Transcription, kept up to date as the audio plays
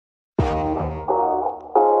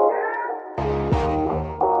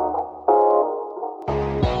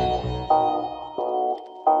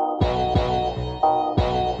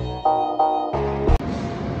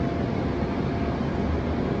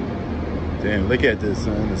Damn, look at this,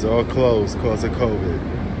 son. It's all closed because of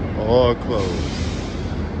COVID. All closed.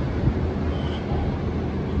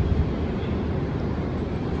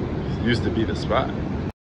 It used to be the spot.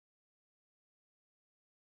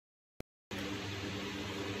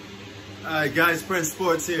 Alright guys, Prince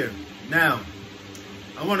Sports here. Now,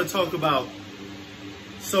 I want to talk about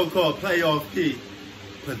so-called playoff P,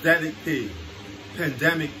 pathetic P,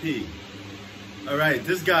 pandemic P. Alright,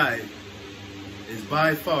 this guy is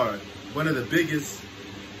by far one of the biggest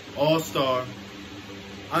all-star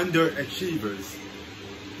underachievers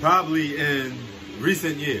probably in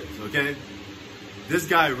recent years, okay? This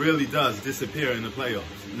guy really does disappear in the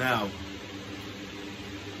playoffs. Now,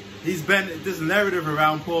 he's been this narrative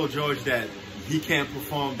around Paul George that he can't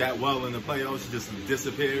perform that well in the playoffs, just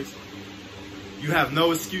disappears. You have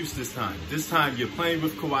no excuse this time. This time you're playing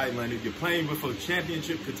with Kawhi Leonard, you're playing with a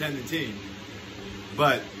championship contending team,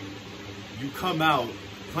 but you come out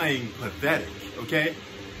playing pathetic, okay?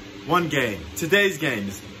 One game. Today's game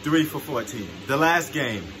is 3 for 14. The last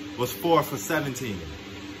game was 4 for 17.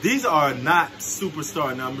 These are not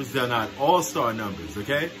superstar numbers. They're not all-star numbers,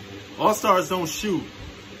 okay? All-stars don't shoot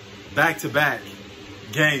back-to-back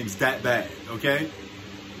games that bad, okay?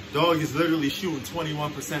 Dog is literally shooting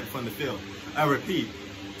 21% from the field. I repeat,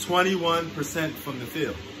 21% from the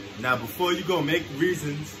field. Now, before you go make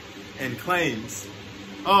reasons and claims,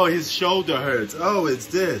 oh, his shoulder hurts. Oh, it's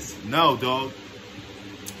this. No, dog.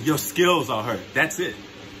 Your skills are hurt. That's it.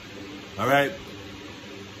 All right?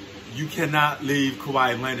 You cannot leave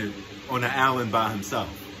Kawhi Leonard on an island by himself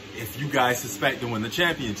if you guys suspect to win the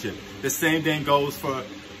championship. The same thing goes for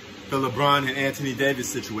the LeBron and Anthony Davis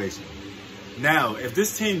situation. Now, if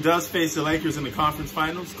this team does face the Lakers in the conference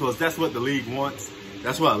finals, because that's what the league wants,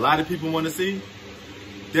 that's what a lot of people want to see,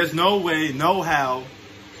 there's no way, no how,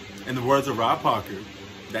 in the words of Rob Parker,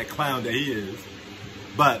 that clown that he is,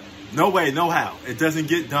 but no way, no how. It doesn't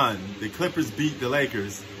get done. The Clippers beat the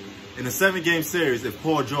Lakers in a 7-game series if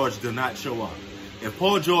Paul George does not show up. If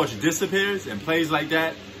Paul George disappears and plays like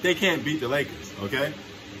that, they can't beat the Lakers, okay?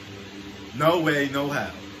 No way, no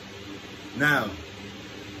how. Now,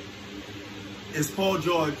 is Paul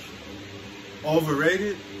George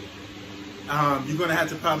overrated? You're going to have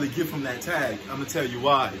to probably give him that tag. I'm going to tell you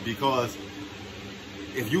why. Because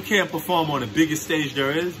if you can't perform on the biggest stage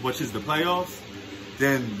there is, which is the playoffs,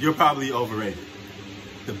 then you're probably overrated.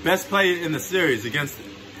 The best player in the series against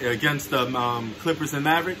the Clippers and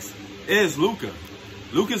Mavericks is Luka.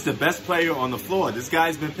 Luka's the best player on the floor. This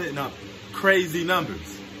guy's been putting up crazy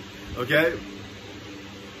numbers, okay?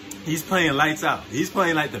 He's playing lights out. He's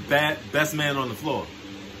playing like the best man on the floor,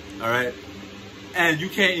 all right? And you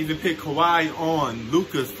can't even pick Kawhi on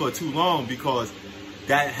Luka for too long because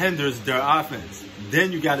that hinders their offense.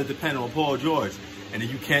 Then you got to depend on Paul George, and then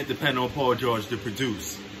you can't depend on Paul George to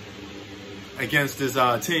produce against this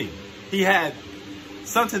team. He had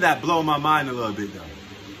something that blew my mind a little bit, though.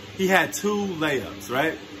 He had 2 layups,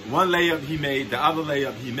 right? One layup he made, the other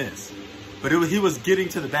layup he missed. But he was getting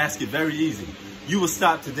to the basket very easy. You would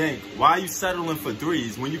stop to think, why are you settling for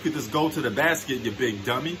threes when you could just go to the basket, you big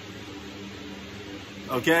dummy?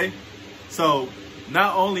 Okay? So,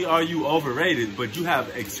 not only are you overrated, but you have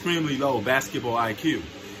extremely low basketball IQ.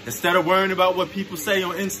 Instead of worrying about what people say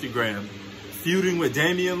on Instagram, feuding with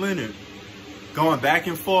Damian Lillard, going back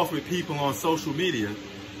and forth with people on social media,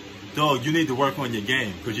 dog, you need to work on your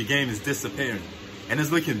game because your game is disappearing and it's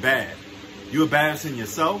looking bad. You're embarrassing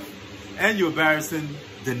yourself and you're embarrassing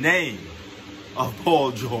the name of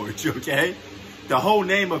Paul George, okay? The whole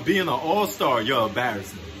name of being an all-star, you're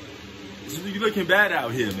embarrassing. You're looking bad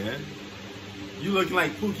out here, man. You looking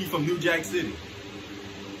like Pookie from New Jack City.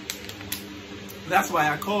 That's why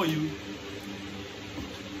I call you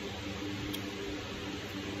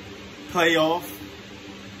playoff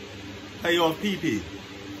PP.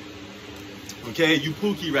 Okay, you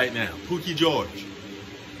Pookie right now. Pookie George.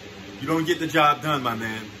 You don't get the job done, my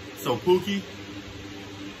man. So Pookie,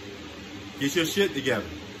 get your shit together.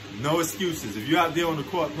 No excuses. If you're out there on the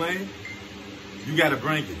court playing, you got to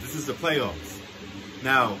bring it. This is the playoffs.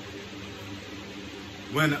 Now,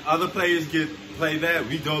 when other players play that,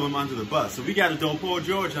 we throw them under the bus. So we got to throw Paul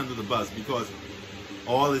George under the bus because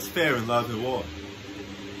all is fair in love and war.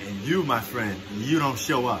 And you, my friend, you don't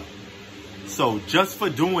show up. So just for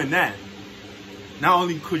doing that, not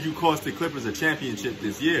only could you cost the Clippers a championship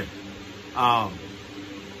this year,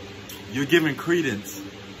 you're giving credence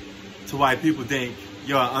to why people think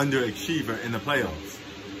you're an underachiever in the playoffs,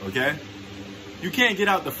 okay? You can't get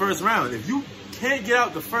out the first round. If you can't get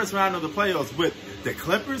out the first round of the playoffs with the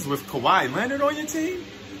Clippers, with Kawhi Leonard on your team,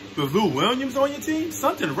 with Lou Williams on your team,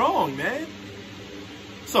 something wrong, man.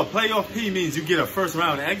 So playoff P means you get a first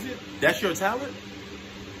round exit? That's your talent?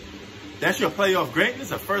 That's your playoff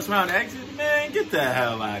greatness? A first round exit? Man, get the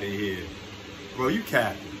hell out of here. Bro, you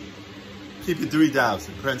capping. Keep it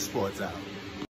 3,000. Prince Sports out.